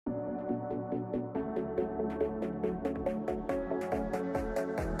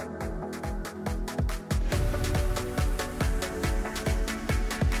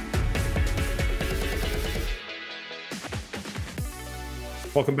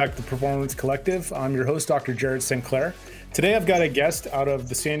Welcome back to Performance Collective. I'm your host, Dr. Jared Sinclair. Today I've got a guest out of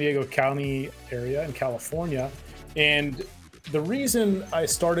the San Diego County area in California. And the reason I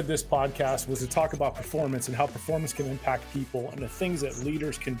started this podcast was to talk about performance and how performance can impact people and the things that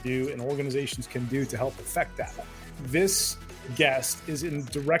leaders can do and organizations can do to help affect that. This guest is in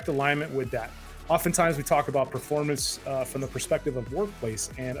direct alignment with that. Oftentimes we talk about performance from the perspective of workplace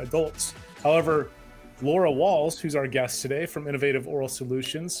and adults. However, Laura Walls, who's our guest today from Innovative Oral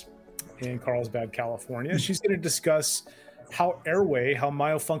Solutions in Carlsbad, California, she's going to discuss how airway, how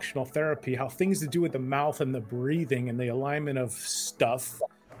myofunctional therapy, how things to do with the mouth and the breathing and the alignment of stuff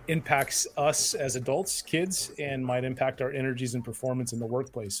impacts us as adults, kids, and might impact our energies and performance in the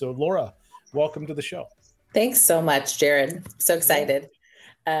workplace. So Laura, welcome to the show. Thanks so much, Jared. So excited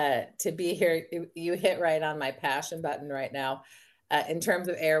to be here. You hit right on my passion button right now. In terms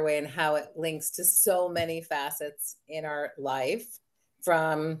of airway and how it links to so many facets in our life,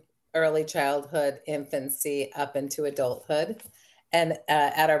 from early childhood, infancy, up into adulthood. And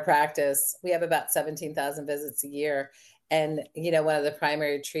at our practice, we have about 17,000 visits a year. And, one of the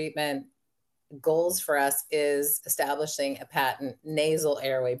primary treatment goals for us is establishing a patent nasal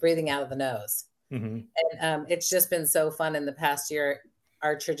airway, breathing out of the nose. Mm-hmm. And it's just been so fun in the past year.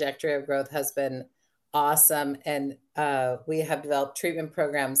 Our trajectory of growth has been awesome. And we have developed treatment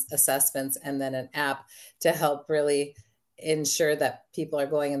programs, assessments, and then an app to help really ensure that people are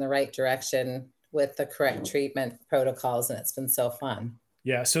going in the right direction with the correct treatment protocols. And it's been so fun.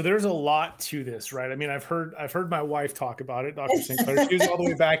 Yeah. So there's a lot to this, right? I mean, I've heard my wife talk about it, Dr. Sinclair. She was all the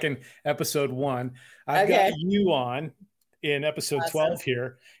way back in episode 1. I've got you on in episode 12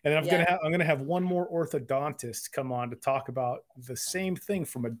 here. And then I'm going to have one more orthodontist come on to talk about the same thing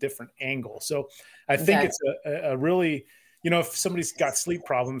from a different angle. So I think it's a really, if somebody's got sleep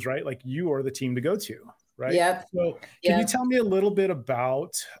problems, right? Like you are the team to go to, right? Yep. So can you tell me a little bit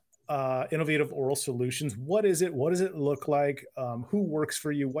about Innovative Oral Solutions? What is it? What does it look like? Who works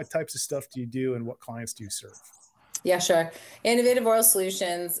for you? What types of stuff do you do? And what clients do you serve? Yeah, sure. Innovative Oral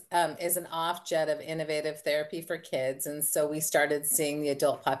Solutions is an offjet of innovative therapy for kids. And so we started seeing the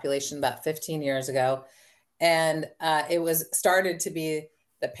adult population about 15 years ago. And it was started to be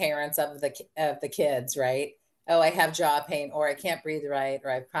the parents of the kids, right? Oh, I have jaw pain, or I can't breathe right, or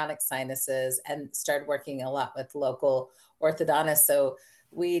I have chronic sinuses, and started working a lot with local orthodontists. So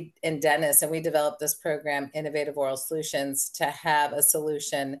and dentists, and we developed this program, Innovative Oral Solutions, to have a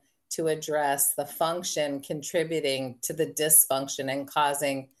solution to address the function contributing to the dysfunction and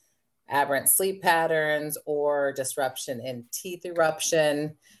causing aberrant sleep patterns or disruption in teeth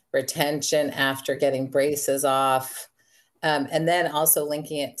eruption, retention after getting braces off, and then also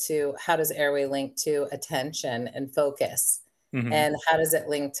linking it to how does airway link to attention and focus, and how does it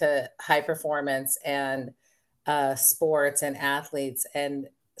link to high performance and sports and athletes. And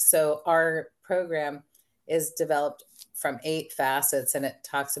so our program is developed from 8 facets, and it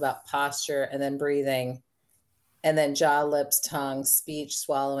talks about posture and then breathing and then jaw, lips, tongue, speech,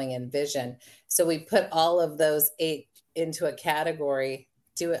 swallowing, and vision. So we put all of those 8 into a category,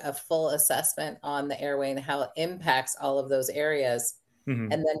 do a full assessment on the airway and how it impacts all of those areas,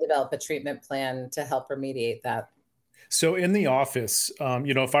 and then develop a treatment plan to help remediate that. So in the office,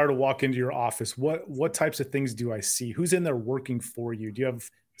 if I were to walk into your office, what types of things do I see? Who's in there working for you? Do you have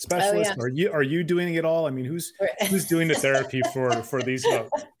specialists? Oh, yeah. Are you doing it all? I mean, who's doing the therapy for these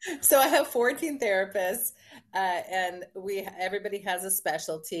folks? So I have 14 therapists, and everybody has a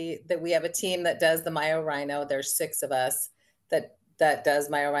specialty. That we have a team that does the MyoRhino. There's 6 of us that does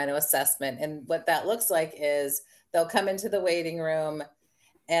MyoRhino assessment, and what that looks like is they'll come into the waiting room,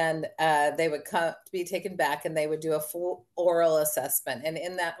 and they would be taken back, and they would do a full oral assessment. And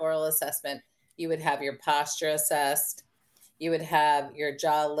in that oral assessment, you would have your posture assessed. You would have your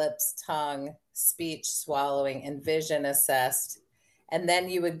jaw, lips, tongue, speech, swallowing, and vision assessed. And then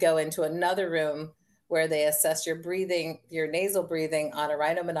you would go into another room where they assess your breathing, your nasal breathing on a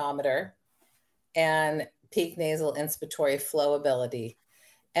rhinomanometer and peak nasal inspiratory flow ability.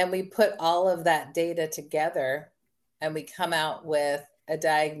 And we put all of that data together, and we come out with a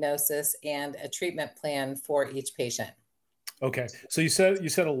diagnosis and a treatment plan for each patient. Okay. So you said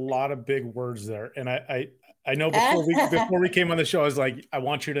a lot of big words there. And I know before we came on the show, I was like, I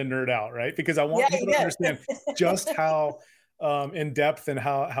want you to nerd out, right? Because I want people to understand just how in depth and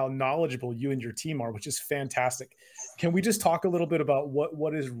how knowledgeable you and your team are, which is fantastic. Can we just talk a little bit about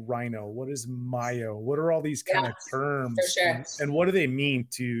what is rhino? What is myo? What are all these kind of terms? For sure. And what do they mean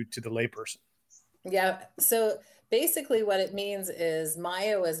to the layperson? Yeah. So basically what it means is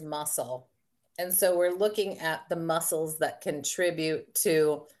myo is muscle. And so we're looking at the muscles that contribute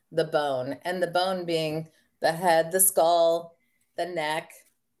to the bone, and the bone being the head, the skull, the neck,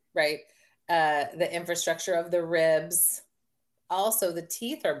 right? The infrastructure of the ribs. Also, the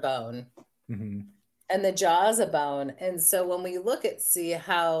teeth are bone, and the jaw is a bone. And so when we look at see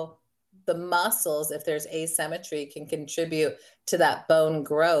how the muscles, if there's asymmetry, can contribute to that bone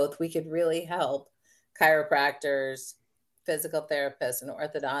growth, we could really help chiropractors, physical therapists, and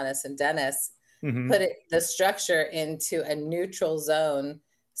orthodontists and dentists put the structure into a neutral zone.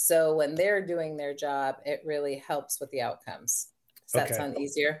 So when they're doing their job, it really helps with the outcomes. Does that sound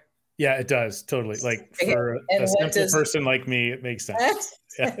easier? Yeah, it does. Totally. Like for a simple person like me, it makes sense.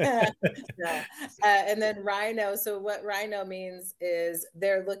 Yeah. And then rhino. So what rhino means is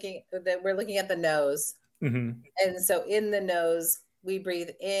we're looking at the nose. And so in the nose, we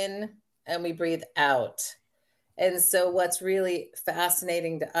breathe in and we breathe out. And so what's really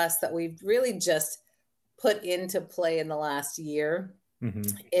fascinating to us that we've really just put into play in the last year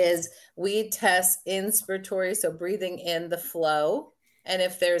is we test inspiratory, so breathing in the flow, and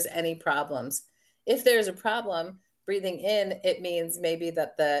if there's any problems. If there's a problem, breathing in, it means maybe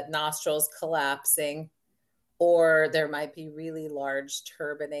that the nostrils collapsing, or there might be really large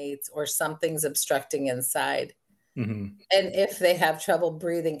turbinates or something's obstructing inside. And if they have trouble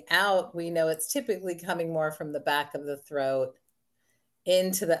breathing out, we know it's typically coming more from the back of the throat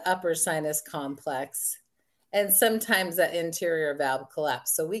into the upper sinus complex, and sometimes that interior valve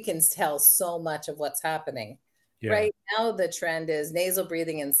collapse. So we can tell so much of what's happening. Right now, the trend is nasal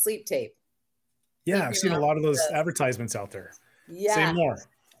breathing and sleep tape. Yeah, I've seen a lot of those advertisements out there. Say more.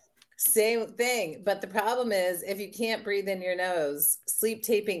 Same thing. But the problem is, if you can't breathe in your nose, sleep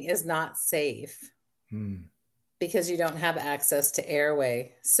taping is not safe because you don't have access to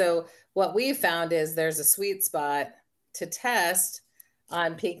airway. So what we found is there's a sweet spot to test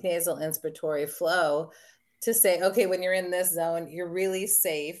on peak nasal inspiratory flow to say, okay, when you're in this zone, you're really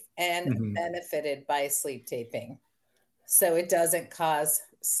safe and benefited by sleep taping. So it doesn't cause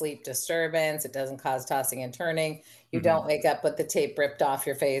sleep disturbance. It doesn't cause tossing and turning. You don't wake up with the tape ripped off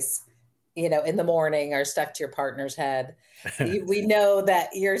your face, in the morning or stuck to your partner's head. We know that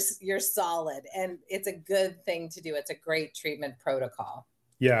you're solid, and it's a good thing to do. It's a great treatment protocol.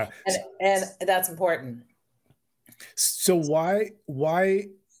 Yeah. And that's important. So why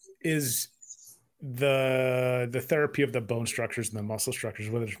is the therapy of the bone structures and the muscle structures,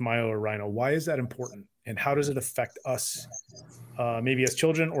 whether it's myo or rhino, why is that important? And how does it affect us, maybe as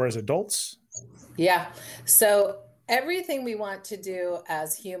children or as adults? Yeah. So everything we want to do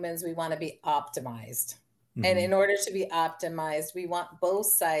as humans, we want to be optimized. And in order to be optimized, we want both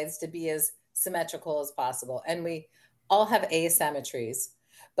sides to be as symmetrical as possible. And we all have asymmetries.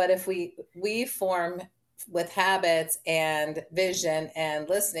 But if we form with habits and vision and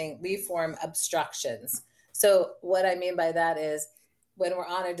listening, we form obstructions. So what I mean by that is when we're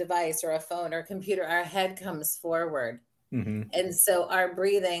on a device or a phone or a computer, our head comes forward. And so our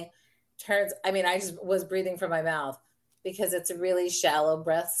breathing turns, I just was breathing from my mouth because it's a really shallow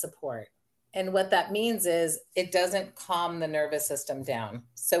breath support. And what that means is it doesn't calm the nervous system down.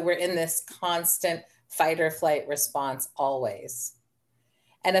 So we're in this constant fight or flight response always.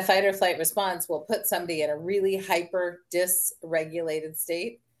 And a fight or flight response will put somebody in a really hyper dysregulated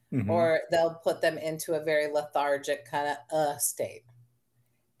state, or they'll put them into a very lethargic kind of state.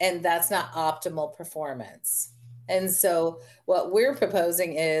 And that's not optimal performance. And so what we're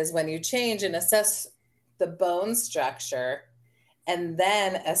proposing is when you change and assess the bone structure and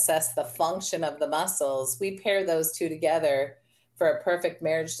then assess the function of the muscles, we pair those two together for a perfect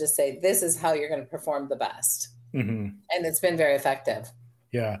marriage to say, this is how you're going to perform the best. And it's been very effective.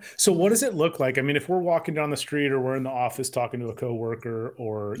 Yeah. So what does it look like? If we're walking down the street or we're in the office talking to a coworker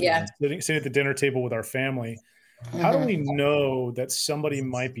or sitting at the dinner table with our family, how do we know that somebody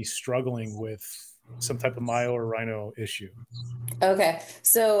might be struggling with some type of myo or rhino issue? Okay.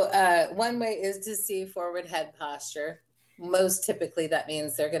 So one way is to see forward head posture. Most typically that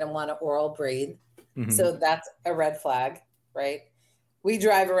means they're going to want to oral breathe. So that's a red flag, right? We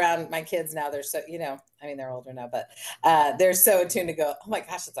drive around, my kids now, they're so, they're older now, but they're so attuned to go, oh my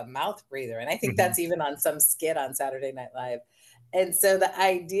gosh, it's a mouth breather. And I think that's even on some skit on Saturday Night Live. And so the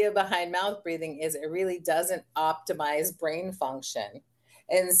idea behind mouth breathing is it really doesn't optimize brain function.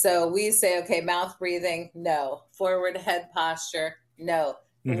 And so we say, okay, mouth breathing, no. Forward head posture, no.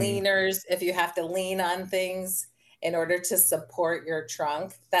 Leaners, if you have to lean on things in order to support your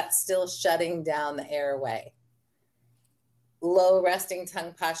trunk, that's still shutting down the airway. Low resting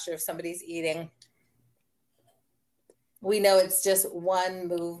tongue posture, if somebody's eating, we know it's just one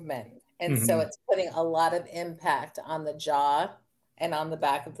movement. And so it's putting a lot of impact on the jaw and on the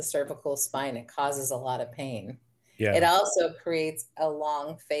back of the cervical spine. It causes a lot of pain. Yeah. It also creates a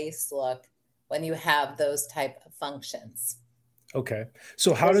long face look when you have those type of functions. Okay.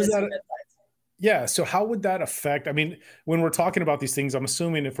 So how Those does are some that, good sides. yeah. So how would that affect, I mean, when we're talking about these things, I'm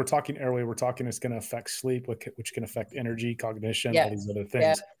assuming if we're talking airway, we're talking it's going to affect sleep, which can affect energy, cognition, all Yeah. these other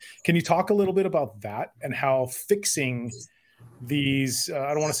Yeah. things. Can you talk a little bit about that and how fixing these,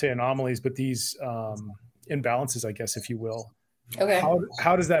 I don't want to say anomalies, but these imbalances, I guess, if you will, Okay.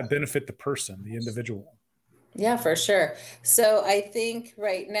 how does that benefit the person, the individual? Yeah, for sure. So I think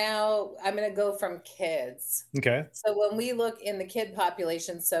right now I'm going to go from kids. Okay. So when we look in the kid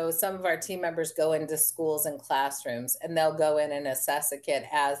population, so some of our team members go into schools and classrooms and they'll go in and assess a kid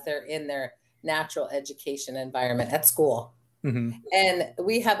as they're in their natural education environment at school. Hmm. And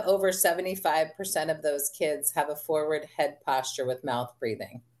we have over 75% of those kids have a forward head posture with mouth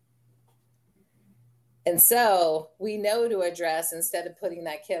breathing. And so we know to address, instead of putting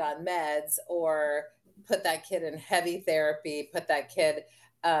that kid on meds or put that kid in heavy therapy, put that kid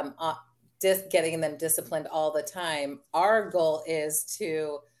getting them disciplined all the time, our goal is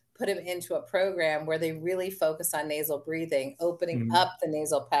to put them into a program where they really focus on nasal breathing, opening Hmm. up the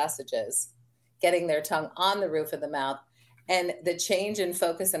nasal passages, getting their tongue on the roof of the mouth. And the change in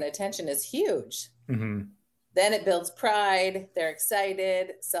focus and attention is huge. Hmm. Then it builds pride. They're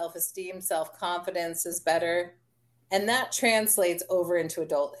excited. Self-esteem, self-confidence is better. And that translates over into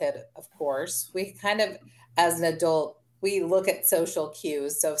adulthood, of course. We kind of, as an adult, we look at social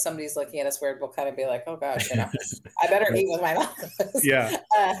cues. So if somebody's looking at us weird, we'll kind of be like, oh gosh, I better eat with my mouth closed. Yeah.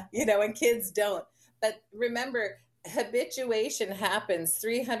 And kids don't. But remember, habituation happens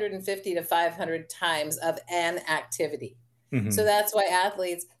 350 to 500 times of an activity. So Hmm. that's why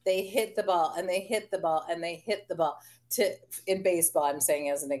athletes, they hit the ball and they hit the ball and they hit the ball in baseball, I'm saying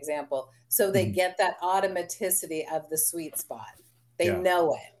as an example. So they Hmm. get that automaticity of the sweet spot. They Yeah.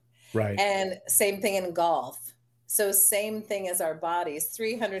 know it. Right. And same thing in golf. So same thing as our bodies,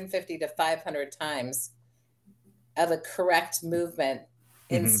 350 to 500 times of a correct movement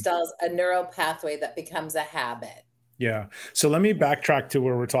Hmm. installs a neural pathway that becomes a habit. Yeah. So let me backtrack to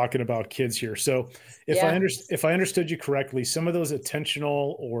where we're talking about kids here. So Yeah. if I understood you correctly, some of those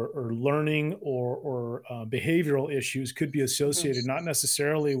attentional or learning or behavioral issues could be associated not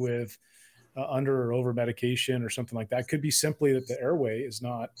necessarily with under or over medication or something like that. Could be simply that the airway is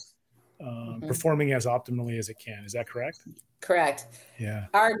not Mhm. performing as optimally as it can. Is that correct? Correct. Yeah.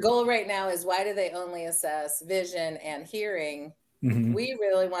 Our goal right now is, why do they only assess vision and hearing? Hmm. We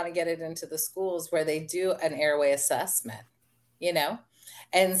really want to get it into the schools where they do an airway assessment, you know?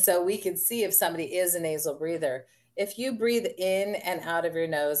 And so we could see if somebody is a nasal breather. If you breathe in and out of your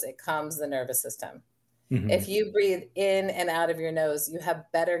nose, it calms the nervous system. Hmm. If you breathe in and out of your nose, you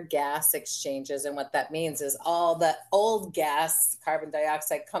have better gas exchanges. And what that means is all the old gas, carbon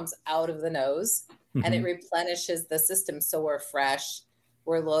dioxide, comes out of the nose and it Hmm. replenishes the system. So we're fresh,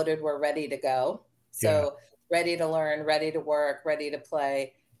 we're loaded, we're ready to go. Yeah. So ready to learn, ready to work, ready to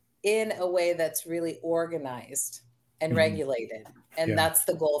play in a way that's really organized and Hmm. regulated. And Yeah. that's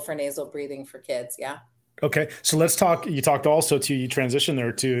the goal for nasal breathing for kids. Yeah. Okay, so let's talk. You talked also to you transition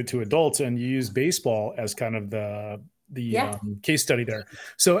there to adults, and you use baseball as kind of the Yeah. case study there.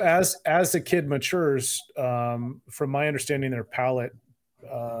 So as the kid matures, from my understanding, their palate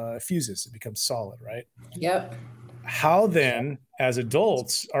fuses; it becomes solid, right? Yep. How then, as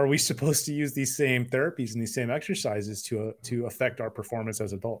adults, are we supposed to use these same therapies and these same exercises to affect our performance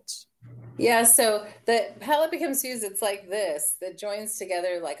as adults? Yeah, so the palette becomes fused. It's like this that joins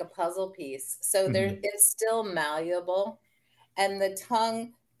together like a puzzle piece. So there, Hmm. it's still malleable, and the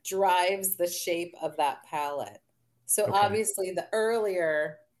tongue drives the shape of that palette. So Okay, obviously, the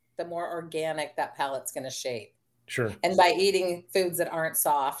earlier, the more organic that palette's going to shape. sure. And by eating foods that aren't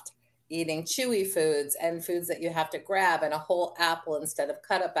soft, eating chewy foods and foods that you have to grab, and a whole apple instead of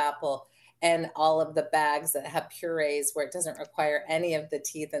cut up apple, and all of the bags that have purees where it doesn't require any of the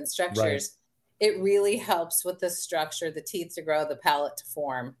teeth and Right. structures, it really helps with the structure, the teeth to grow, the palate to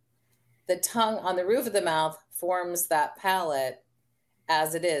form. The tongue on the roof of the mouth forms that palate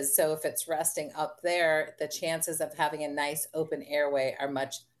as it is. So if it's resting up there, the chances of having a nice open airway are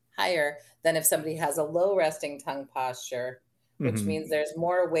much higher than if somebody has a low resting tongue posture, which Hmm. means there's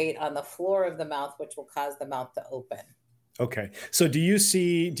more weight on the floor of the mouth, which will cause the mouth to open. Okay. So do you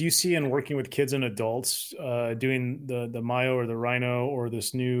see in working with kids and adults doing the Myo or the Rhino or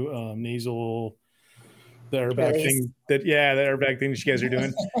this new nasal the airbag Release. thing that yeah the airbag thing that you guys are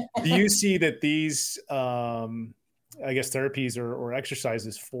doing? Do you see that these I guess therapies or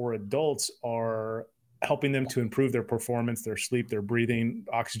exercises for adults are helping them to improve their performance, their sleep, their breathing,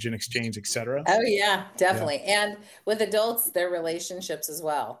 oxygen exchange, etc.? Oh, yeah, Yeah. definitely. And with adults, their relationships as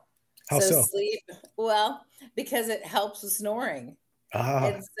well. How So so? sleep, well, because it helps with snoring. Ah,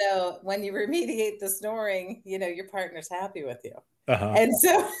 And so when you remediate the snoring, your partner's happy with you. uh-huh. And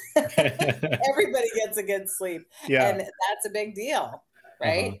so everybody gets a good sleep. Yeah. And that's a big deal, Uh-huh.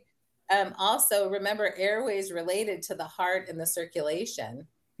 right? Also, remember, airways related to the heart and the circulation.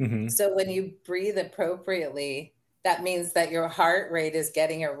 Hmm. So when you breathe appropriately, that means that your heart rate is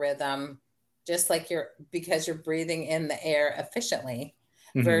getting a rhythm, just like because you're breathing in the air efficiently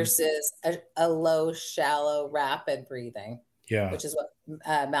Hmm. versus a low, shallow, rapid breathing, Yeah. which is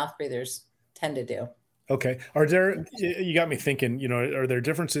what mouth breathers tend to do. Okay. Are there, you got me thinking, are there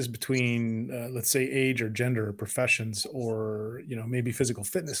differences between, let's say, age or gender or professions or, maybe physical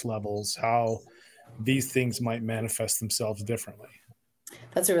fitness levels, how these things might manifest themselves differently?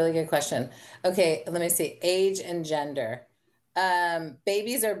 That's a really good question. Okay, let me see. Age and gender.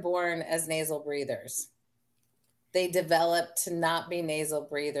 Babies are born as nasal breathers. They develop to not be nasal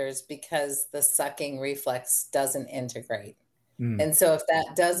breathers because the sucking reflex doesn't integrate. Mm. And so if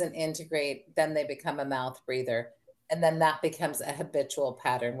that doesn't integrate, then they become a mouth breather. And then that becomes a habitual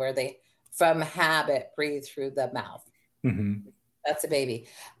pattern where they, from habit, breathe through the mouth. Hmm. That's a baby.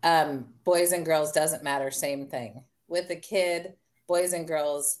 Boys and girls doesn't matter. Same thing. With a kid, boys and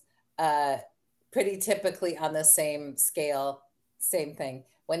girls, uh, pretty typically on the same scale, same thing.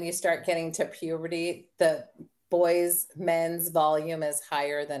 When you start getting to puberty, the men's volume is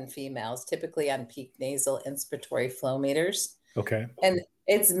higher than females, typically on peak nasal inspiratory flow meters. Okay. And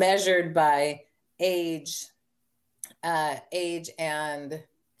it's measured by age, age and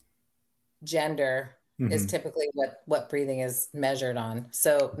gender is Hmm. typically what breathing is measured on.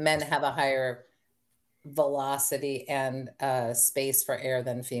 So men have a higher velocity and space for air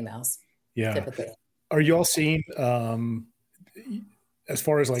than females, Yeah. typically. Are you all seeing, as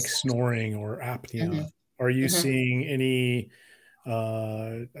far as like snoring or apnea, Mhm. are you Mhm. seeing any,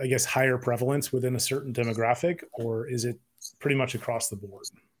 I guess, higher prevalence within a certain demographic, or is it pretty much across the board?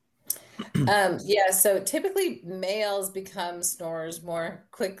 Yeah, so typically males become snorers more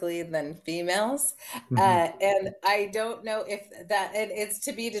quickly than females. Hmm. And I don't know if that, and it's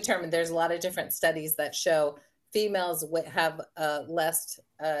to be determined. There's a lot of different studies that show females have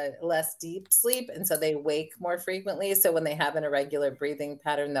less deep sleep, and so they wake more frequently. So when they have an irregular breathing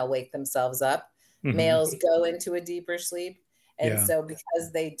pattern, they'll wake themselves up. Hmm. Males go into a deeper sleep. And Yeah. so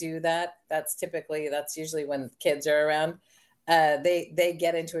because they do that, that's usually when kids are around, they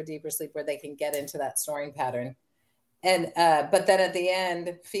get into a deeper sleep where they can get into that snoring pattern. And but then at the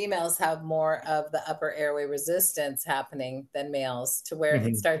end, females have more of the upper airway resistance happening than males, to where it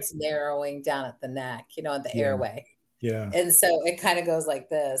Hmm. starts narrowing down at the neck, at the Yeah. airway. Yeah. And so it kind of goes like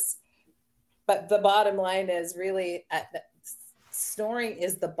this. But the bottom line is really snoring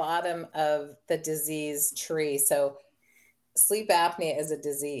is the bottom of the disease tree. So sleep apnea is a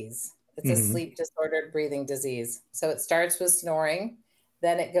disease. It's a Hmm. sleep disordered breathing disease. So it starts with snoring,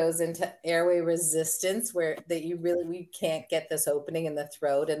 then it goes into airway resistance, where we can't get this opening in the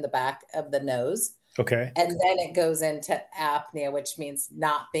throat and the back of the nose. Okay. And then it goes into apnea, which means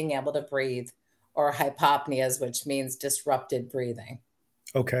not being able to breathe, or hypopneas, which means disrupted breathing.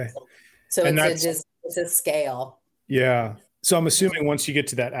 Okay. So And that's, it's a scale. yeah. So I'm assuming Mhm. once you get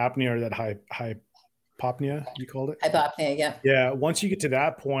to that apnea or that hypopnea, you called it. Hypopnea, yeah. Yeah. Once you get to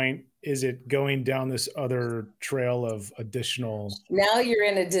that point, is it going down this other trail of additional? Now you're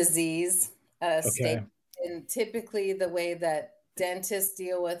in a disease state. Okay. And typically, the way that dentists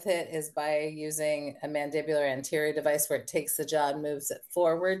deal with it is by using a mandibular anterior device where it takes the jaw and moves it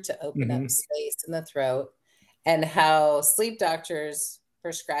forward to open up Hmm. space in the throat. And how sleep doctors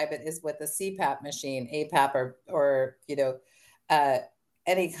prescribe it is with a CPAP machine, APAP, or uh,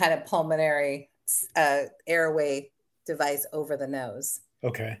 any kind of pulmonary airway device over the nose.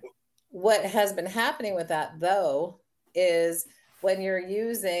 Okay. What has been happening with that, though, is when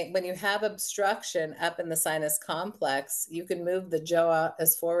you have obstruction up in the sinus complex, you can move the jaw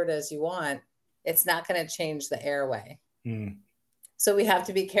as forward as you want. It's not going to change the airway. Mm. So we have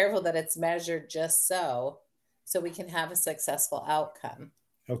to be careful that it's measured just so we can have a successful outcome.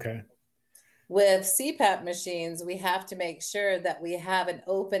 Okay. With CPAP machines, we have to make sure that we have an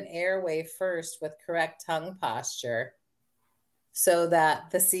open airway first with correct tongue posture so that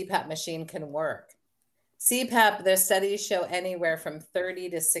the CPAP machine can work. CPAP, their studies show anywhere from 30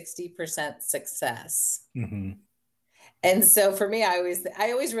 to 60% success. Hmm. And so for me, I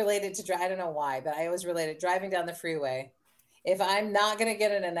always relate it to, I don't know why, but I always relate it driving down the freeway. If I'm not going to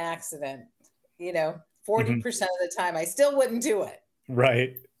get in an accident, 40% Hmm. of the time, I still wouldn't do it.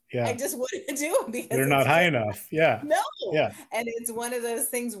 Right. I Yeah. just wouldn't do it because They're not it's high just enough. Yeah. no. Yeah. And it's one of those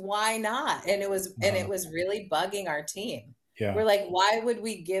things, why not? And it was Uh, really bugging our team. Yeah. We're like, why would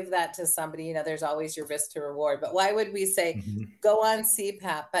we give that to somebody? You know, there's always your risk to reward, but why would we say, go on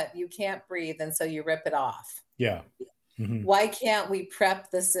CPAP, but you can't breathe, and so you rip it off? Yeah. Why can't we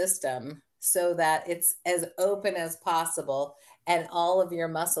prep the system so that it's as open as possible and all of your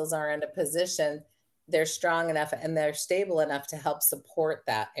muscles are in a position, they're strong enough and they're stable enough to help support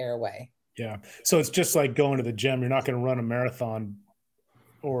that airway? Yeah. So it's just like going to the gym. You're not going to run a marathon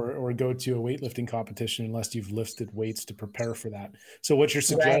or go to a weightlifting competition unless you've lifted weights to prepare for that. So what you're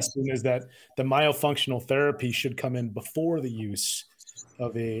suggesting is that the myofunctional therapy should come in before the use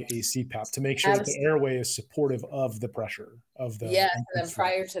of a CPAP to make sure that the airway is supportive of the pressure of the. Yes, and then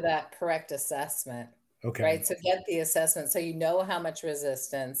prior to that, correct assessment. Okay. Right. So get the assessment so you know how much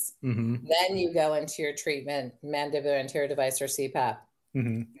resistance. Then you go into your treatment, mandibular anterior device or CPAP.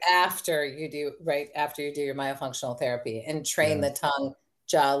 After you do your myofunctional therapy and train the tongue,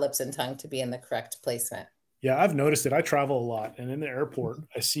 jaw, lips, and tongue to be in the correct placement. Yeah, I've noticed it. I travel a lot, and in the airport,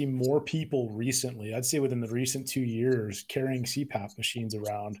 I see more people recently, I'd say within the recent 2 years, carrying CPAP machines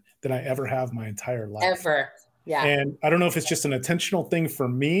around than I ever have my entire life. Ever. Yeah. And I don't know if it's just an intentional thing for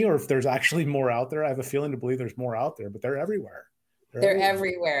me or if there's actually more out there. I have a feeling to believe there's more out there, but they're everywhere. They're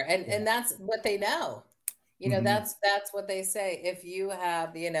everywhere. And that's what they know. You know, that's what they say. If you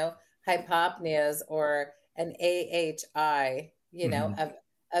have, you know, hypopneas or an AHI, you know,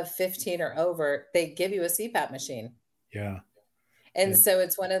 of 15 or over, they give you a CPAP machine. Yeah. And so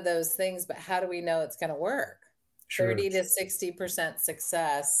it's one of those things, but how do we know it's going to work? Sure. 30 to 60%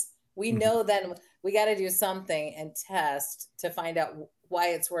 success. We know then we got to do something and test to find out why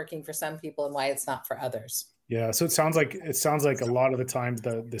it's working for some people and why it's not for others. Yeah. So it sounds like a lot of the times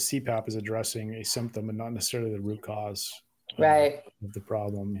the CPAP is addressing a symptom and not necessarily the root cause. Right. Of the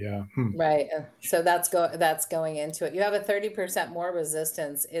problem. Yeah. Right. So that's going into it. You have a 30% more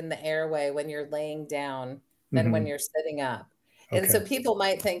resistance in the airway when you're laying down than when you're sitting up. And so people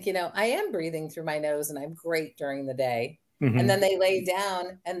might think, you know, I am breathing through my nose and I'm great during the day. And then they lay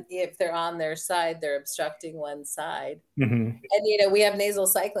down, and if they're on their side, they're obstructing one side. And, you know, we have nasal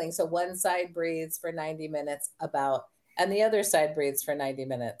cycling. So one side breathes for 90 minutes and the other side breathes for 90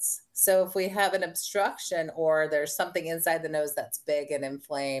 minutes. So if we have an obstruction or there's something inside the nose that's big and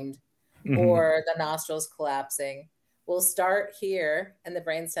inflamed or the nostrils collapsing, we'll start here. And the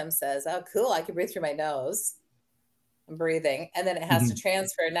brainstem says, oh, cool, I can breathe through my nose. I'm breathing. And then it has to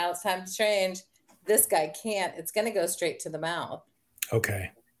transfer. Now it's time to change. This guy can't. It's going to go straight to the mouth. Okay.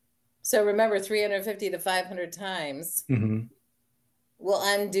 So remember, 350 to 500 times will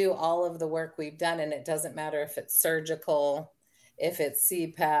undo all of the work we've done. And it doesn't matter if it's surgical, if it's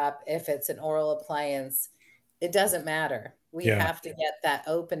CPAP, if it's an oral appliance. It doesn't matter. We have to get that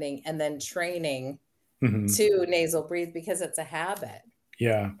opening and then training to nasal breathe because it's a habit.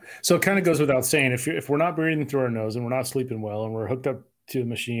 Yeah. So it kind of goes without saying, if we're not breathing through our nose and we're not sleeping well and we're hooked up to the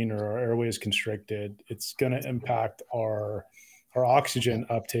machine or our airway is constricted, it's going to impact our oxygen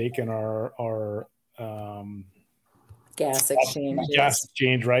uptake and our gas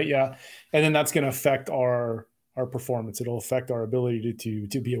exchange. Right. Yeah. And then that's going to affect our performance. It'll affect our ability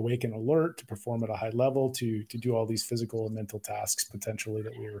to be awake and alert, to perform at a high level, to do all these physical and mental tasks potentially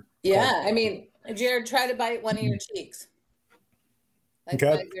that we were. Yeah. I mean, Jared, try to bite one of your cheeks. Like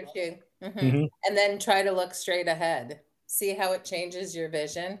bite your cheek. And then try to look straight ahead. See how it changes your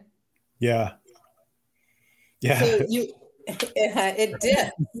vision? Yeah. Yeah. So it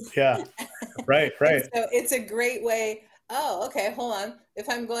did. Yeah. Right. So it's a great way. Oh, okay. Hold on. If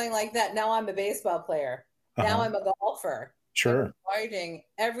I'm going like that, now I'm a baseball player. Now I'm a golfer. Sure.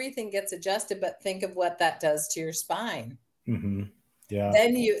 Everything gets adjusted, but think of what that does to your spine. Yeah.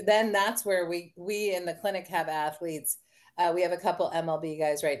 Then that's where we in the clinic have athletes. We have a couple MLB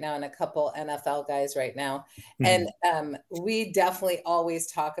guys right now and a couple NFL guys right now. And we definitely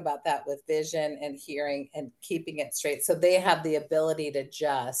always talk about that with vision and hearing and keeping it straight. So they have the ability to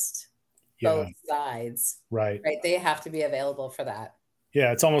adjust both sides. Right. They have to be available for that.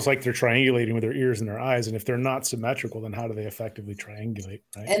 Yeah. It's almost like they're triangulating with their ears and their eyes. And if they're not symmetrical, then how do they effectively triangulate?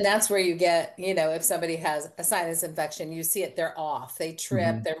 Right. And that's where you get, you know, if somebody has a sinus infection, you see it, they're off, they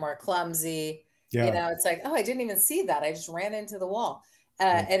trip, they're more clumsy. Yeah. You know, it's like, oh, I didn't even see that. I just ran into the wall.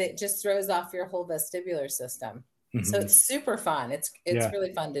 And it just throws off your whole vestibular system. So it's super fun. It's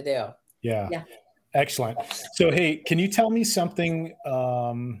really fun to do. Yeah. Excellent. So, hey, can you tell me something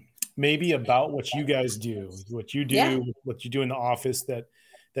maybe about what you guys do, what you do in the office that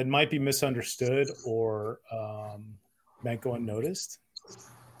might be misunderstood or might go unnoticed?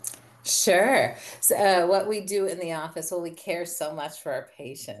 Sure. So we do in the office, we care so much for our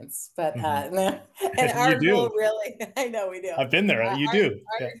patients, but and our goal really, I know we do. I've been there. You do.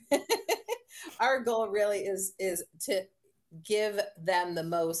 Our goal really is to give them the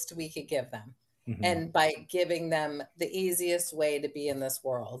most we could give them. Mm-hmm. And by giving them the easiest way to be in this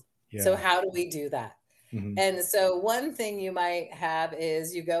world. Yeah. So how do we do that? Mm-hmm. And so one thing you might have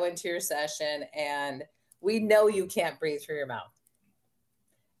is you go into your session and we know you can't breathe through your mouth.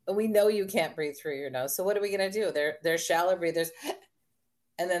 And we know you can't breathe through your nose. So what are we going to do? They're shallow breathers.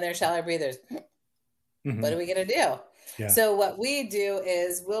 And then they're shallow breathers. Mm-hmm. What are we going to do? Yeah. So what we do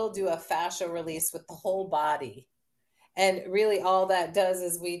is we'll do a fascial release with the whole body. And really all that does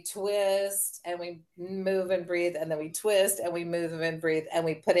is we twist and we move and breathe, and then we twist and we move and breathe, and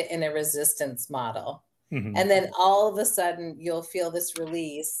we put it in a resistance model. Mm-hmm. And then all of a sudden you'll feel this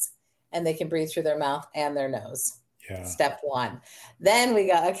release, and they can breathe through their mouth and their nose. Yeah. Step one. Then we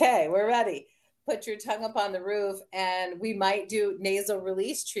go, okay, we're ready. Put your tongue up on the roof, and we might do nasal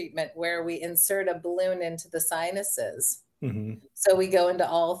release treatment where we insert a balloon into the sinuses. Mm-hmm. So we go into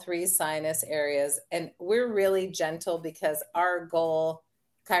all 3 sinus areas, and we're really gentle because our goal,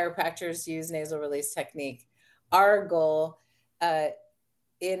 chiropractors use nasal release technique. Our goal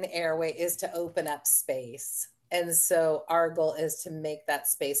in airway is to open up space. And so our goal is to make that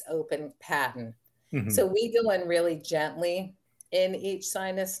space open patent. Mm-hmm. So we go in really gently in each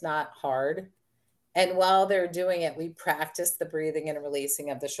sinus, not hard. And while they're doing it, we practice the breathing and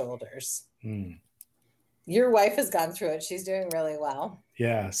releasing of the shoulders. Mm. Your wife has gone through it. She's doing really well.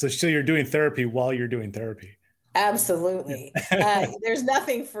 Yeah. So you're doing therapy while you're doing therapy. Absolutely. There's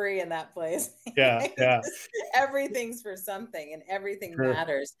nothing free in that place. Yeah. Yeah. Everything's for something, and everything Sure.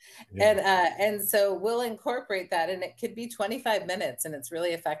 matters. Yeah. And so we'll incorporate that, and it could be 25 minutes, and it's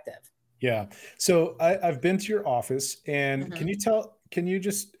really effective. Yeah. So I've been to your office, and Mm-hmm. can you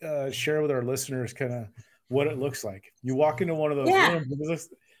just share with our listeners kind of what it looks like? You walk into one of those Yeah. rooms,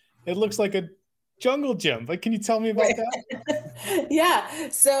 it looks like a jungle gym. Like, can you tell me about that? Yeah.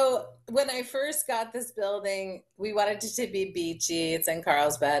 So when I first got this building, we wanted it to be beachy. It's in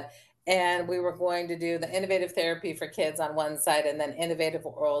Carlsbad. And we were going to do the innovative therapy for kids on one side and then innovative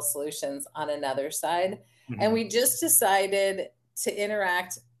oral solutions on another side. Mm-hmm. And we just decided to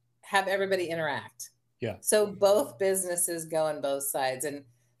have everybody interact. Yeah. So both businesses go on both sides. And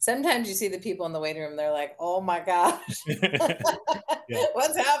sometimes you see the people in the waiting room, they're like, oh my gosh, Yeah.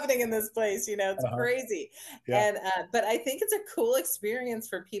 what's happening in this place? It's Uh-huh. crazy. Yeah. And, but I think it's a cool experience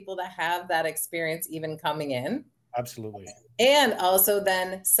for people to have that experience even coming in. Absolutely. And also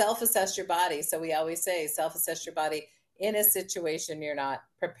then self-assess your body. So we always say self-assess your body in a situation you're not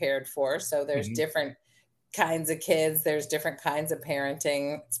prepared for. So there's Mm-hmm. different kinds of kids. There's different kinds of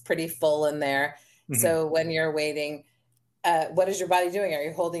parenting. It's pretty full in there. Mm-hmm. So when you're waiting, what is your body doing? Are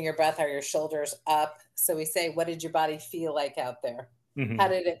you holding your breath? Are your shoulders up? So we say, what did your body feel like out there? Mm-hmm. How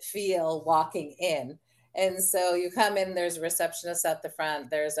did it feel walking in? And so you come in, there's a receptionist at the front.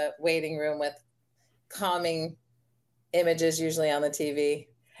 There's a waiting room with calming images, usually on the TV.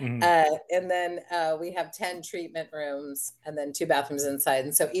 Mm-hmm. And then we have 10 treatment rooms and then 2 bathrooms inside.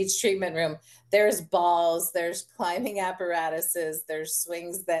 And so each treatment room, there's balls, there's climbing apparatuses, there's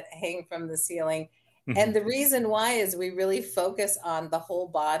swings that hang from the ceiling. Mm-hmm. And the reason why is we really focus on the whole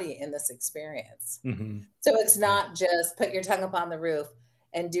body in this experience. Mm-hmm. So it's not just put your tongue up on the roof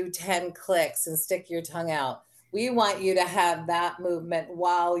and do 10 clicks and stick your tongue out. We want you to have that movement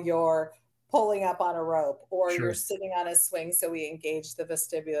while you're pulling up on a rope or Sure. you're sitting on a swing. So we engage the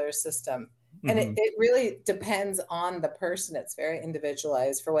vestibular system. Mm-hmm. And it really depends on the person. It's very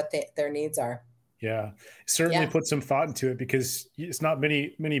individualized for what their needs are. Yeah, certainly put some thought into it, because it's not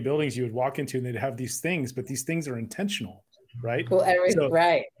many buildings you would walk into and they'd have these things, but these things are intentional, right? Well,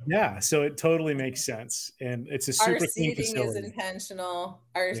 right. Yeah, so it totally makes sense, and it's a super clean facility. Our seating is intentional.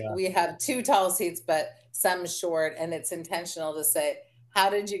 We have 2 tall seats, but some short, and it's intentional to say,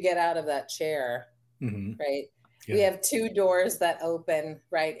 how did you get out of that chair? Mm-hmm. Right. Yeah. We have 2 doors that open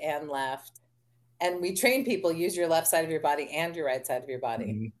right and left. And we train people, use your left side of your body and your right side of your body.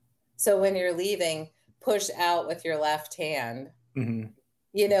 Mm-hmm. So when you're leaving, push out with your left hand, mm-hmm.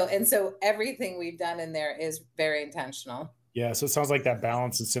 And so everything we've done in there is very intentional. Yeah. So it sounds like that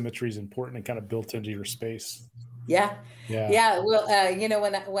balance and symmetry is important and kind of built into your space. Yeah. Yeah. Yeah. Well,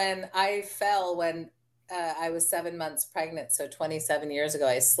 when I fell, when I was 7 months pregnant, so 27 years ago,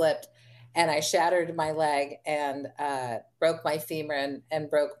 I slipped and I shattered my leg and broke my femur and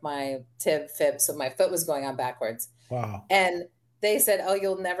broke my fib. So my foot was going on backwards. Wow. And they said, oh,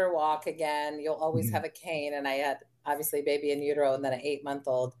 you'll never walk again. You'll always mm-hmm. have a cane. And I had obviously a baby in utero and then an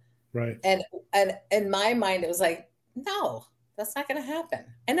 8-month-old. Right. And in my mind, it was like, no, that's not going to happen.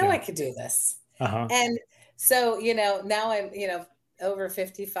 I know I could do this. Uh-huh. And so, now I'm, over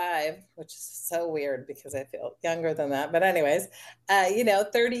 55, which is so weird because I feel younger than that. But anyways,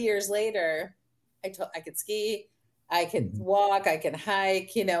 30 years later, I could ski. I could walk, I can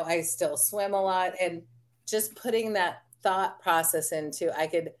hike, I still swim a lot. And just putting that thought process into, I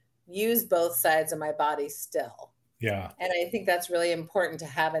could use both sides of my body still. Yeah. And I think that's really important to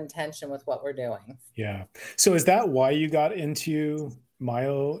have intention with what we're doing. Yeah. So is that why you got into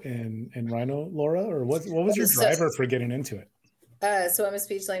myo and rhino, Laura? Or what was your driver for getting into it? So I'm a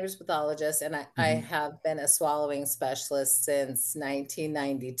speech language pathologist, and I have been a swallowing specialist since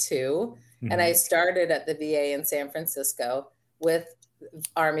 1992. And I started at the VA in San Francisco with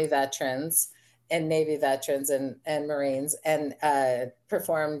Army veterans and Navy veterans and Marines, and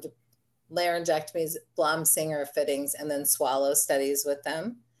performed laryngectomies, Blom-Singer fittings, and then swallow studies with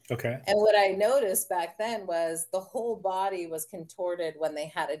them. Okay. And what I noticed back then was the whole body was contorted when they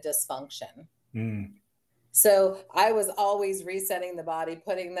had a dysfunction. So I was always resetting the body,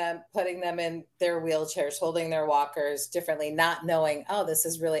 putting them in their wheelchairs, holding their walkers differently, not knowing, oh, this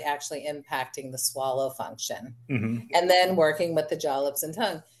is really actually impacting the swallow function. And then working with the jaw, lips, and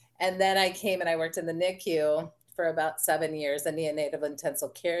tongue. And then I came and I worked in the NICU for about 7 years, the neonatal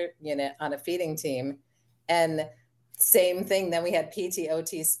intensive care unit on a feeding team. And same thing. Then we had PT,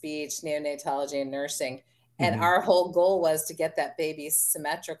 OT, speech, neonatology, and nursing. And our whole goal was to get that baby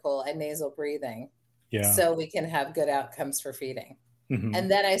symmetrical and nasal breathing. Yeah. So we can have good outcomes for feeding.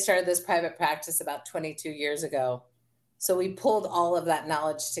 And then I started this private practice about 22 years ago. So we pulled all of that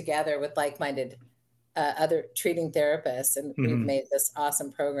knowledge together with like-minded other treating therapists, and we've made this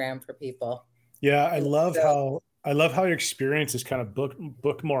awesome program for people. Yeah, I love how your experience is kind of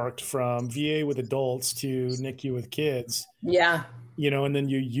bookmarked from VA with adults to NICU with kids. Yeah. And then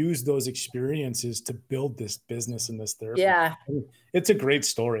you use those experiences to build this business and this therapy. Yeah. It's a great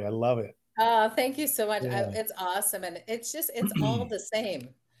story. I love it. Oh, thank you so much. Yeah. It's awesome. And it's all the same.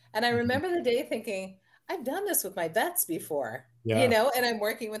 And I remember the day thinking, I've done this with my vets before, and I'm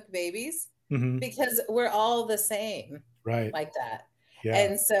working with babies because we're all the same, right? Like that. Yeah.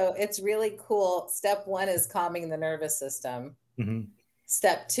 And so it's really cool. Step 1 is calming the nervous system.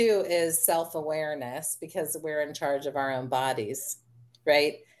 Step 2 is self-awareness, because we're in charge of our own bodies,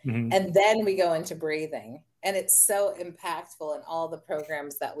 right? And then we go into breathing. And it's so impactful in all the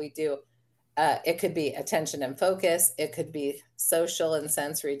programs that we do. It could be attention and focus. It could be social and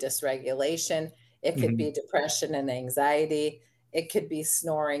sensory dysregulation. It could be depression and anxiety. It could be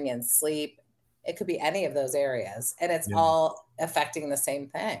snoring and sleep. It could be any of those areas. And it's all affecting the same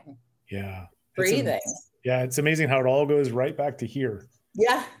thing. Yeah. Breathing. It's amazing how it all goes right back to here.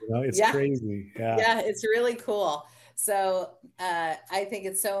 Yeah. It's crazy. Yeah, it's really cool. So I think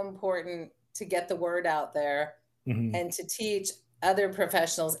it's so important to get the word out there and to teach other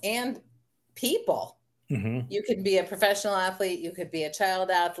professionals and people. You could be a professional athlete, you could be a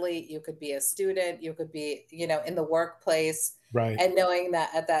child athlete, you could be a student, you could be, in the workplace. Right. And knowing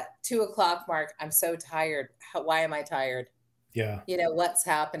that at that 2:00 mark, I'm so tired. Why am I tired? Yeah. What's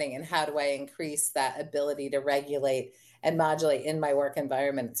happening, and how do I increase that ability to regulate and modulate in my work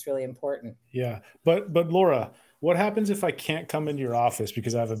environment? It's really important. Yeah. But Laura, what happens if I can't come into your office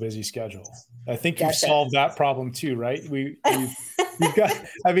because I have a busy schedule? I think you've solved that problem too, right? We've got,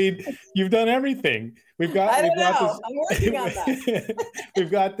 you've done everything. I'm working on that. We've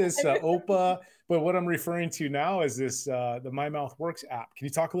got this OPA, but what I'm referring to now is this, the MyMouthWorks app. Can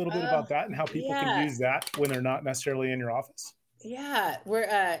you talk a little bit about that and how people can use that when they're not necessarily in your office? Yeah,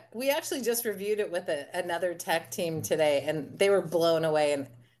 we actually just reviewed it with another tech team today, and they were blown away. And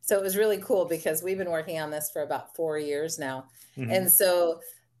so it was really cool because we've been working on this for about 4 years now. And so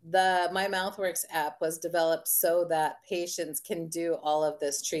the MyMouthWorks app was developed so that patients can do all of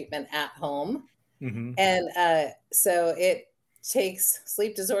this treatment at home. And so it takes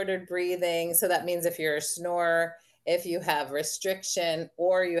sleep disordered breathing. So that means if you're a snorer, if you have restriction,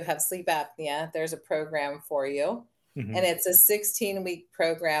 or you have sleep apnea, there's a program for you. And it's a 16-week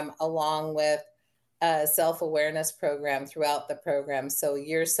program along with a self-awareness program throughout the program. So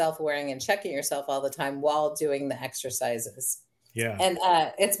you're self-aware and checking yourself all the time while doing the exercises. Yeah. And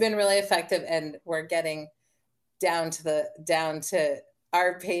it's been really effective, and we're getting down to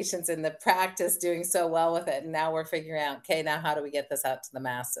our patients in the practice doing so well with it. And now we're figuring out, okay, now how do we get this out to the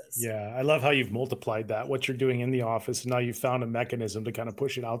masses? Yeah. I love how you've multiplied that, what you're doing in the office. And now you've found a mechanism to kind of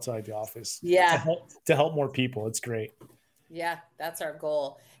push it outside the office. Yeah. To help more people. It's great. Yeah, that's our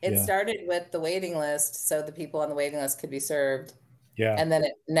goal. It started with the waiting list, so the people on the waiting list could be served. Yeah. And then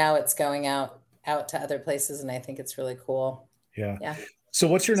now it's going out to other places, and I think it's really cool. Yeah. Yeah. So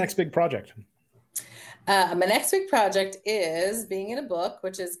what's your next big project? My next big project is being in a book,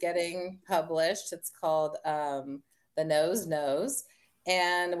 which is getting published. It's called The Nose Knows.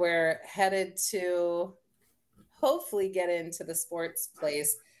 And we're headed to hopefully get into the sports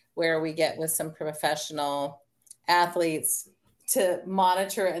place where we get with some professional athletes to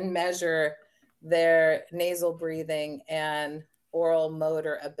monitor and measure their nasal breathing and oral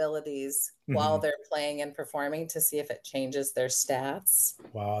motor abilities while they're playing and performing to see if it changes their stats.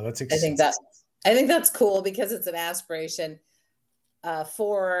 Wow, that's I think that's cool because it's an aspiration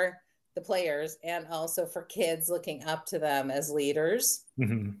for the players and also for kids looking up to them as leaders.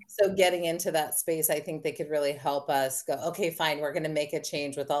 So getting into that space, I think they could really help us go, okay, fine, we're going to make a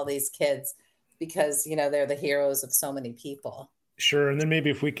change with all these kids because, you know, they're the heroes of so many people. Sure. And then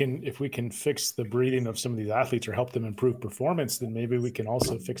maybe if we can fix the breathing of some of these athletes or help them improve performance, then maybe we can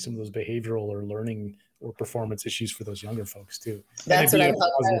also fix some of those behavioral or learning or performance issues for those younger folks too. That's what I'm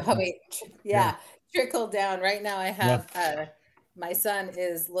hoping. Yeah. Trickle down. Right now I have my son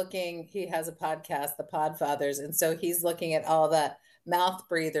is looking, he has a podcast, The Podfathers. And so he's looking at all the mouth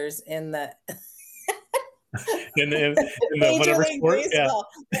breathers in the in the Major whatever League sport. Baseball.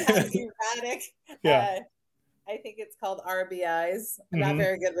 Erratic. I think it's called RBIs. I'm not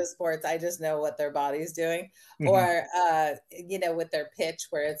very good with sports. I just know what their body's doing. Or, you know, with their pitch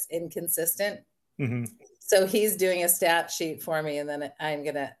where it's inconsistent. So he's doing a stat sheet for me, and then I'm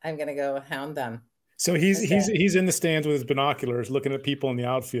gonna go hound them. So he's in the stands with his binoculars looking at people in the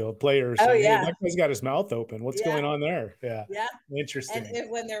outfield, players. Oh, saying, yeah. Hey, that guy's got his mouth open. What's going on there? Yeah. Interesting. And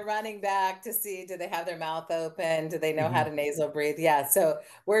when they're running back to see, do they have their mouth open? Do they know how to nasal breathe? Yeah. So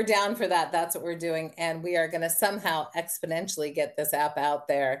we're down for that. That's what we're doing. And we are going to somehow exponentially get this app out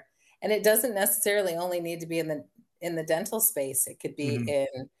there. And it doesn't necessarily only need to be in the dental space. It could be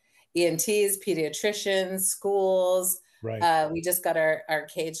in ENTs, pediatricians, schools. Right. We just got our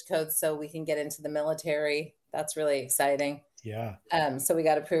cage code so we can get into the military. That's really exciting. Yeah. So we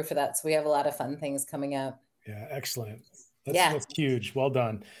got approved for that. So we have a lot of fun things coming up. Yeah. Excellent. That's huge. Well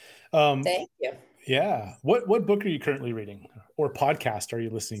done. Thank you. Yeah. What book are you currently reading or podcast are you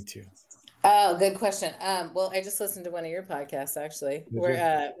listening to? Oh, good question. Well, I just listened to one of your podcasts, actually.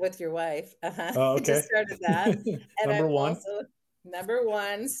 We're with your wife. Oh, okay. Just started that. And number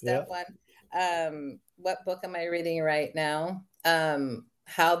one, step one. What book am I reading right now?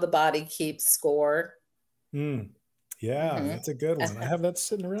 How the Body Keeps Score. Yeah, that's a good one. I have that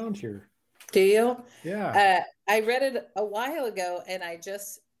sitting around here. Do you? Yeah. I read it a while ago, and I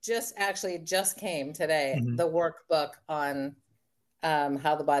just came today, the workbook on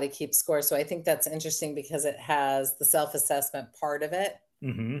how the body keeps score. So I think that's interesting because it has the self-assessment part of it.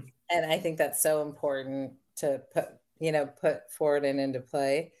 And I think that's so important to put forward and into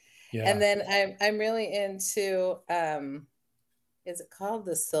play. Yeah. And then I'm really into, is it called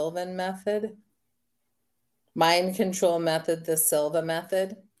the Sylvan method? Mind control method, the Silva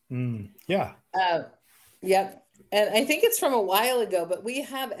method. Yeah. Yep. And I think it's from a while ago, but we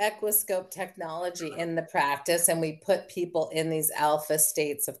have Equiscope technology in the practice, and we put people in these alpha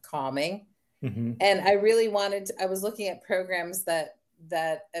states of calming. And I really I was looking at programs that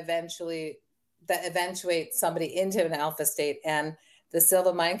eventuate somebody into an alpha state, and the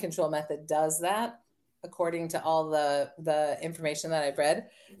Silva mind control method does that according to all the information that I've read.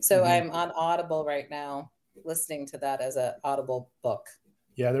 So I'm on Audible right now, listening to that as an Audible book.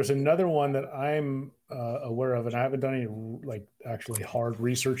 Yeah, there's another one that I'm aware of, and I haven't done any actually hard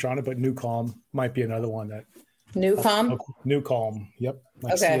research on it, but New Calm might be another one that. New Calm? New Calm. Yep.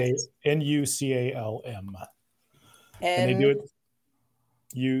 Okay. NUCALM. And they do it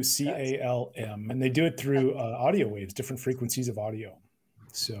UCALM, and they do it through audio waves, different frequencies of audio.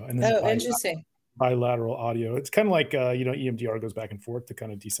 So, and then interesting. Bilateral audio. It's kind of like EMDR goes back and forth to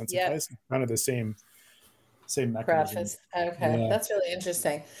kind of desensitize. Kind of the same mechanism. Okay, that's really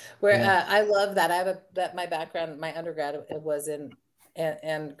interesting. I love that. I have my background, my undergrad was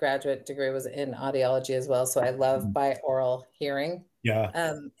and graduate degree was in audiology as well. So I love binaural hearing.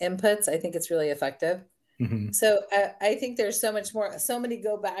 Inputs. I think it's really effective. So I think there's so much more. So many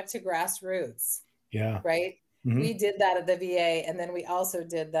go back to grassroots. Yeah. Right. We did that at the VA, and then we also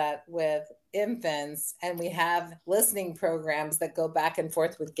did that with infants, and we have listening programs that go back and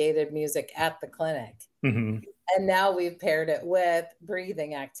forth with gated music at the clinic. And now we've paired it with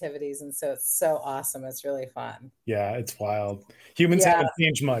breathing activities, and so it's so awesome. It's really fun. Yeah, it's wild. Humans haven't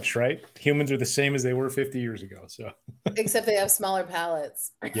changed much, right? Humans are the same as they were 50 years ago. So except they have smaller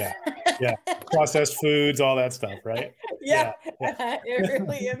palates. Yeah. Processed foods, all that stuff, right? Yeah. It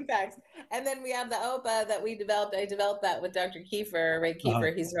really impacts. And then we have the OPA that we developed. I developed that with Dr. Ray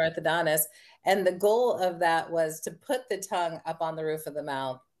Kiefer. He's an orthodontist. And the goal of that was to put the tongue up on the roof of the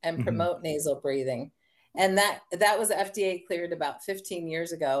mouth and promote nasal breathing. And that was FDA cleared about 15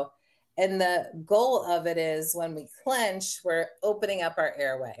 years ago. And the goal of it is when we clench, we're opening up our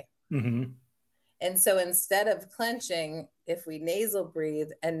airway. And so instead of clenching, if we nasal breathe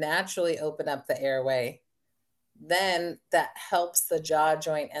and naturally open up the airway, then that helps the jaw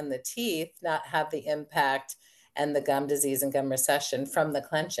joint and the teeth not have the impact and the gum disease and gum recession from the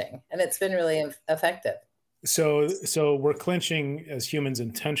clenching. And it's been really effective. So we're clenching as humans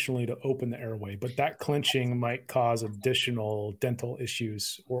intentionally to open the airway, but that clenching might cause additional dental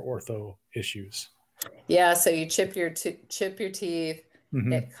issues or ortho issues. Yeah. So you chip your teeth.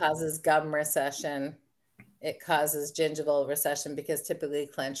 Mm-hmm. It causes gum recession. It causes gingival recession because typically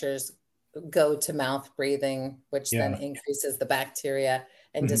clenchers go to mouth breathing, which then increases the bacteria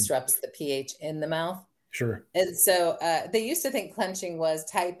and disrupts the pH in the mouth. Sure. And so they used to think clenching was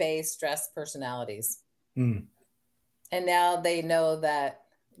type A stress personalities. And now they know that,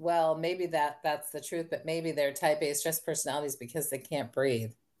 well, maybe that's the truth, but maybe they're type A stress personalities because they can't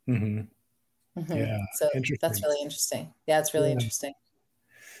breathe. Yeah. So that's really interesting. Yeah, it's really interesting.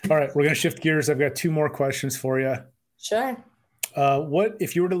 All right. We're going to shift gears. I've got 2 more questions for you. Sure. What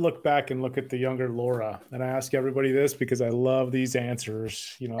if you were to look back and look at the younger Laura, and I ask everybody this because I love these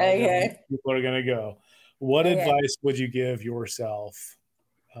answers, people are going to go, what advice would you give yourself,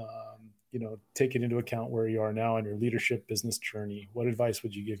 taking into account where you are now in your leadership business journey? What advice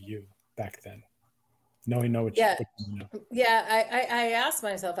would you give you back then? Knowing what you know. Yeah. I ask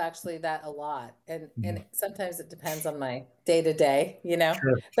myself actually that a lot. And sometimes it depends on my day to day,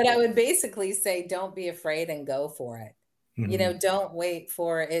 Sure. But I would basically say, don't be afraid and go for it. Don't wait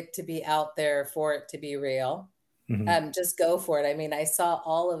for it to be out there, for it to be real. Just go for it. I mean, I saw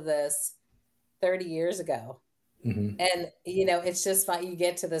all of this 30 years ago. And, it's just fun. You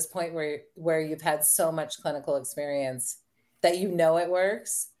get to this point where you've had so much clinical experience that it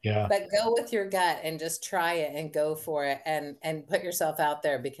works. Yeah. But go with your gut and just try it and go for it and put yourself out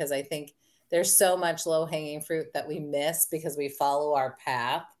there, because I think there's so much low-hanging fruit that we miss because we follow our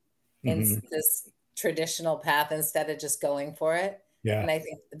path in this traditional path instead of just going for it. Yeah. And I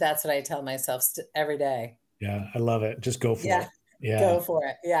think that's what I tell myself every day. Yeah. I love it. Just go for it. Yeah. Go for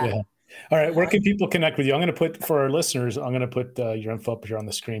it. Yeah. All right. Where can people connect with you? I'm going to put, for our listeners, I'm going to put your info up here on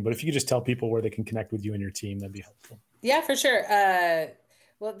the screen, but if you could just tell people where they can connect with you and your team, that'd be helpful. Yeah, for sure.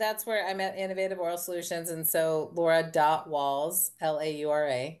 Well, that's where I'm at, Innovative Oral Solutions. And so Laura.Walls,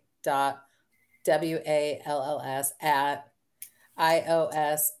 Laura WALLS at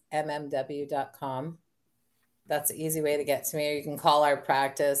iosmmw.com. That's an easy way to get to me. Or you can call our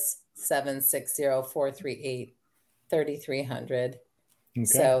practice 760-438-3300. Okay.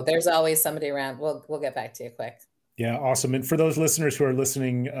 So there's always somebody around. We'll get back to you quick. Yeah, awesome. And for those listeners who are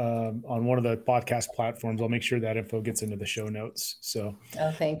listening on one of the podcast platforms, I'll make sure that info gets into the show notes. So,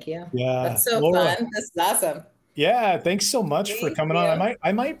 thank you. Yeah, that's so Laura, fun. This is awesome. Yeah, thanks so much for coming on.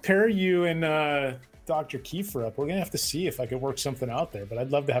 I might pair you and Dr. Kiefer up. We're gonna have to see if I could work something out there. But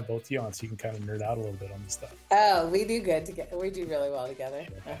I'd love to have both of you on so you can kind of nerd out a little bit on this stuff. Oh, we do good together. We do really well together.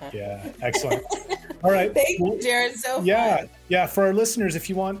 Yeah, excellent. All right. Thank you, Jared. So fun. Yeah. For our listeners, if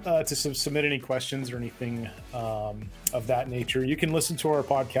you want to submit any questions or anything of that nature, you can listen to our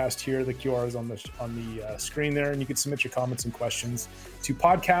podcast here. The QR is on the screen there, and you can submit your comments and questions to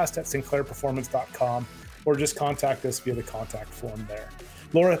podcast@sinclairperformance.com, or just contact us via the contact form there.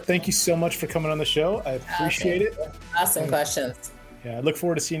 Laura, thank you so much for coming on the show. I appreciate it. Awesome questions. Yeah, I look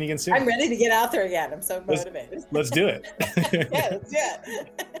forward to seeing you again soon. I'm ready to get out there again. I'm so motivated. Let's do it. Yeah, let's do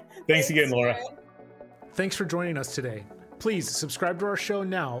it. Thanks again, Laura. Thanks for joining us today. Please subscribe to our show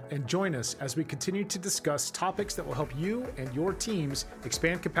now and join us as we continue to discuss topics that will help you and your teams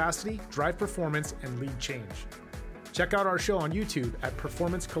expand capacity, drive performance, and lead change. Check out our show on YouTube at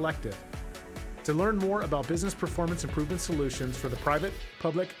Performance Collective. To learn more about business performance improvement solutions for the private,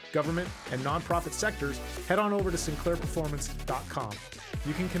 public, government, and nonprofit sectors, head on over to sinclairperformance.com.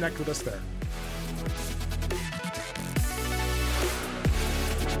 You can connect with us there.